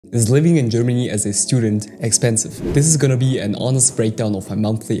Is living in Germany as a student expensive? This is gonna be an honest breakdown of my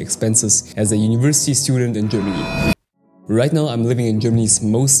monthly expenses as a university student in Germany. Right now I'm living in Germany's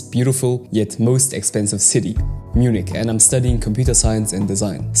most beautiful yet most expensive city, Munich, and I'm studying computer science and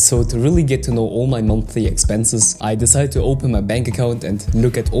design. So to really get to know all my monthly expenses, I decided to open my bank account and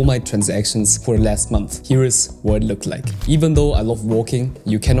look at all my transactions for the last month. Here is what it looked like. Even though I love walking,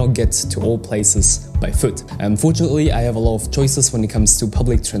 you cannot get to all places by foot. Unfortunately, I have a lot of choices when it comes to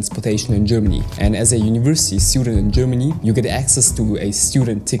public transportation in Germany. And as a university student in Germany, you get access to a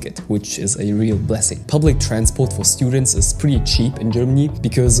student ticket, which is a real blessing. Public transport for students is pretty cheap in Germany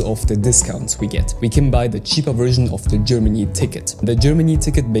because of the discounts we get. We can buy the cheaper version of the Germany ticket. The Germany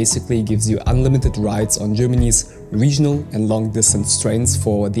ticket basically gives you unlimited rides on Germany's regional and long distance trains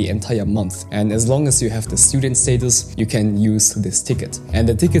for the entire month. And as long as you have the student status, you can use this ticket. And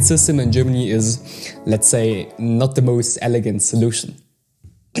the ticket system in Germany is, let's say, not the most elegant solution.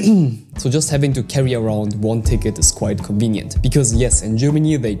 So just having to carry around one ticket is quite convenient. Because yes, in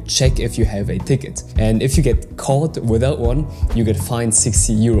Germany they check if you have a ticket. And if you get caught without one, you get fined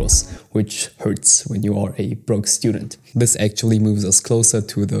 60 euros, which hurts when you are a broke student. This actually moves us closer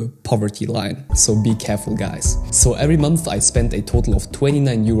to the poverty line, so be careful guys. So every month I spend a total of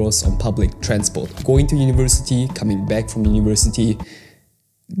 29 euros on public transport. Going to university, coming back from university,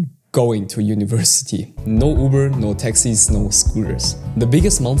 going to university. No Uber, no taxis, no scooters. The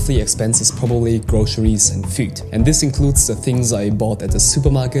biggest monthly expense is probably groceries and food. And this includes the things I bought at the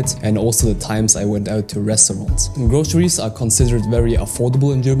supermarket and also the times I went out to restaurants. Groceries are considered very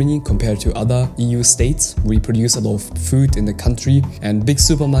affordable in Germany compared to other EU states. We produce a lot of food in the country and big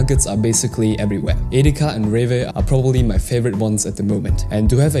supermarkets are basically everywhere. Edeka and Rewe are probably my favorite ones at the moment. And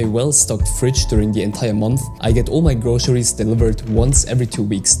to have a well-stocked fridge during the entire month, I get all my groceries delivered once every 2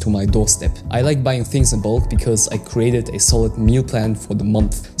 weeks to my doorstep. I like buying things in bulk because I created a solid meal plan for the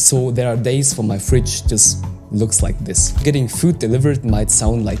month. So there are days when my fridge just looks like this. Getting food delivered might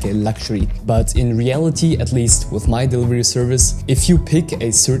sound like a luxury, but in reality, at least with my delivery service, if you pick a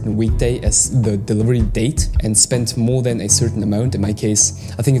certain weekday as the delivery date and spend more than a certain amount, in my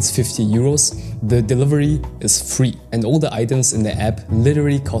case, I think it's 50 euros, the delivery is free. And all the items in the app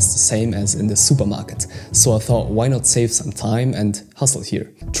literally cost the same as in the supermarket. So I thought, why not save some time and hustle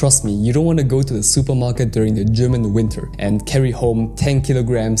here? Trust me, you don't want to go to the supermarket during the German winter and carry home 10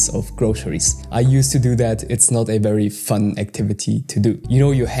 kilograms of groceries. I used to do that. It's not a very fun activity to do. You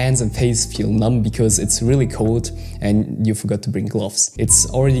know, your hands and face feel numb because it's really cold and you forgot to bring gloves. It's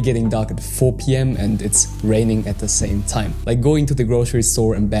already getting dark at 4 p.m. and it's raining at the same time. Like going to the grocery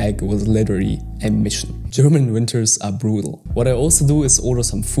store and back was literally a mission. German winters are brutal. What I also do is order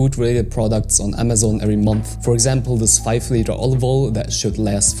some food related products on Amazon every month. For example, this 5-liter olive oil that should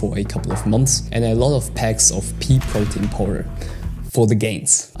last for a couple of months and a lot of packs of pea protein powder. For the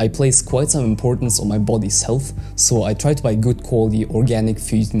gains. I place quite some importance on my body's health, so I try to buy good quality organic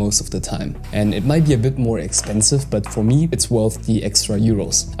food most of the time. And it might be a bit more expensive, but for me it's worth the extra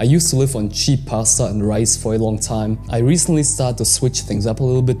euros. I used to live on cheap pasta and rice for a long time. I recently started to switch things up a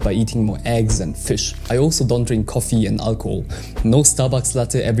little bit by eating more eggs and fish. I also don't drink coffee and alcohol. No Starbucks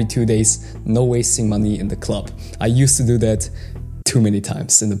latte every 2 days, no wasting money in the club. I used to do that too many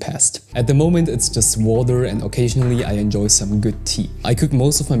times in the past. At the moment it's just water and occasionally I enjoy some good tea. I cook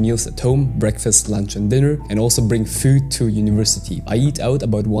most of my meals at home, breakfast, lunch and dinner, and also bring food to university. I eat out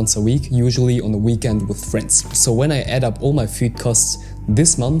about once a week, usually on the weekend with friends. So when I add up all my food costs,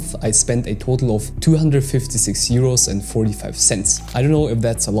 this month I spent a total of 256 euros and 45 cents. I don't know if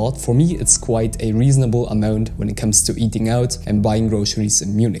that's a lot. For me it's quite a reasonable amount when it comes to eating out and buying groceries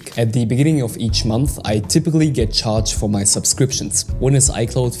in Munich. At the beginning of each month I typically get charged for my subscriptions. One is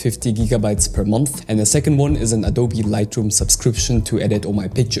iCloud 50 gigabytes per month and the second one is an Adobe Lightroom subscription to edit all my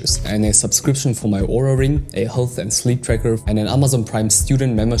pictures, and a subscription for my Aura Ring, a health and sleep tracker, and an Amazon Prime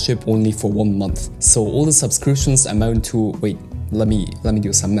student membership only for 1 month. So all the subscriptions amount to, wait, let me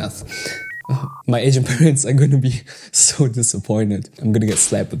do some math. My Asian parents are gonna be so disappointed. I'm gonna get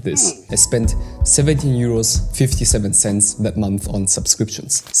slapped with this. I spent 17 euros 57 cents that month on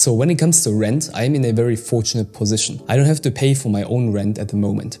subscriptions. So when it comes to rent, I'm in a very fortunate position. I don't have to pay for my own rent at the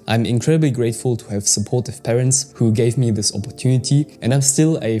moment. I'm incredibly grateful to have supportive parents who gave me this opportunity, and I'm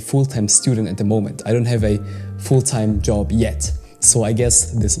still a full-time student at the moment. I don't have a full-time job yet. So I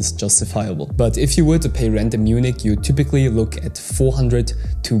guess this is justifiable. But if you were to pay rent in Munich, you typically look at 400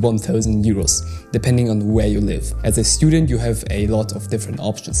 to 1000 euros. depending on where you live. As a student, you have a lot of different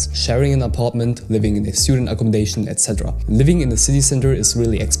options: sharing an apartment, living in a student accommodation, etc. Living in the city center is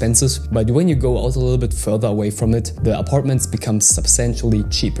really expensive, but when you go out a little bit further away from it, the apartments become substantially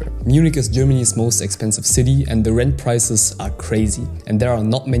cheaper. Munich is Germany's most expensive city, and the rent prices are crazy, and there are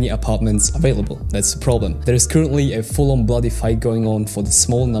not many apartments available. That's the problem. There is currently a full-on bloody fight going on for the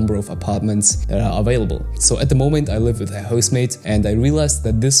small number of apartments that are available. So at the moment I live with a housemate, and I realized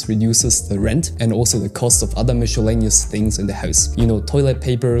that this reduces the rent and also the cost of other miscellaneous things in the house. You know, toilet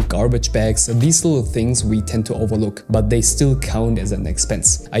paper, garbage bags, these little things we tend to overlook, but they still count as an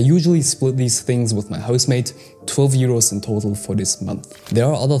expense. I usually split these things with my housemate, 12 euros in total for this month. There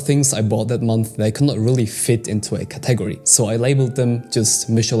are other things I bought that month that I could not really fit into a category, so I labeled them just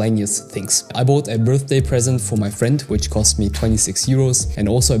miscellaneous things. I bought a birthday present for my friend, which cost me 26 euros, and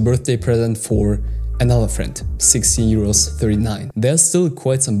also a birthday present for another friend, 16.39 euros. There's still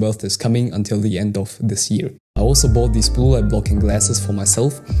quite some birthdays coming until the end of this year. I also bought these blue light blocking glasses for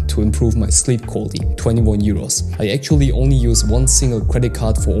myself to improve my sleep quality, 21 euros. I actually only use one single credit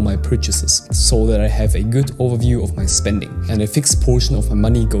card for all my purchases, so that I have a good overview of my spending, and a fixed portion of my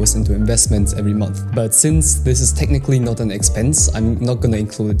money goes into investments every month. But since this is technically not an expense, I'm not gonna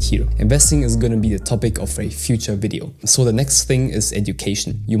include it here. Investing is gonna be the topic of a future video. So the next thing is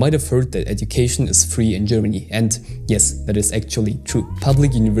education. You might have heard that education is free in Germany, and yes, that is actually true.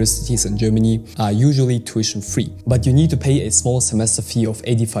 Public universities in Germany are usually tuition free, but you need to pay a small semester fee of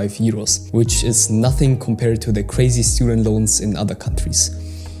 85 euros, which is nothing compared to the crazy student loans in other countries.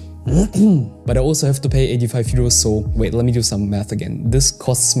 But I also have to pay 85 euros, so wait, let me do some math again. This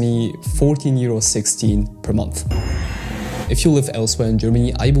costs me 14.16 euros per month. If you live elsewhere in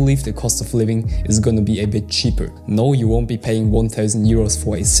Germany, I believe the cost of living is gonna be a bit cheaper. No, you won't be paying 1000 euros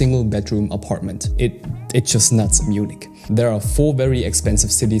for a single bedroom apartment. It's just nuts in Munich. There are 4 very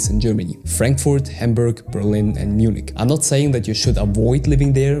expensive cities in Germany: Frankfurt, Hamburg, Berlin and Munich. I'm not saying that you should avoid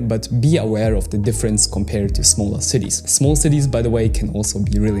living there, but be aware of the difference compared to smaller cities. Small cities, by the way, can also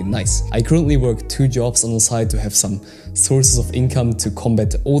be really nice. I currently work 2 jobs on the side to have some sources of income to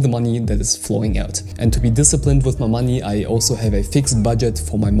combat all the money that is flowing out. And to be disciplined with my money, I also have a fixed budget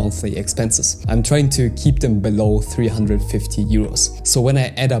for my monthly expenses. I'm trying to keep them below 350 euros. So when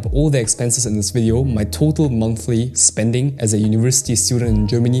I add up all the expenses in this video, my total monthly spending as a university student in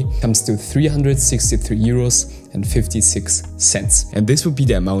Germany comes to 363 euros and 56 cents. And this would be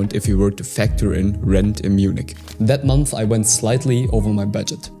the amount if you were to factor in rent in Munich. That month I went slightly over my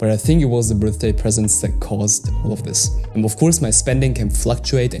budget, but I think it was the birthday presents that caused all of this. And of course my spending can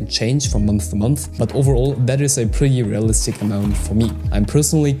fluctuate and change from month to month, but overall that is a pretty realistic amount for me. I'm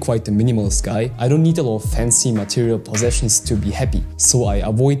personally quite a minimalist guy. I don't need a lot of fancy material possessions to be happy, so I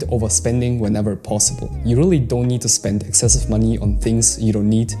avoid overspending whenever possible. You really don't need to spend excessive money on things you don't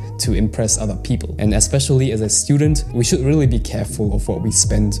need to impress other people. And especially as a student, we should really be careful of what we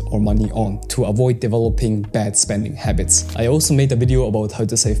spend our money on to avoid developing bad spending habits. I also made a video about how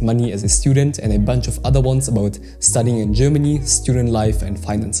to save money as a student and a bunch of other ones about studying in Germany, student life and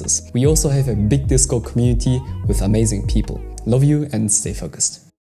finances. We also have a big Discord community with amazing people. Love you and stay focused.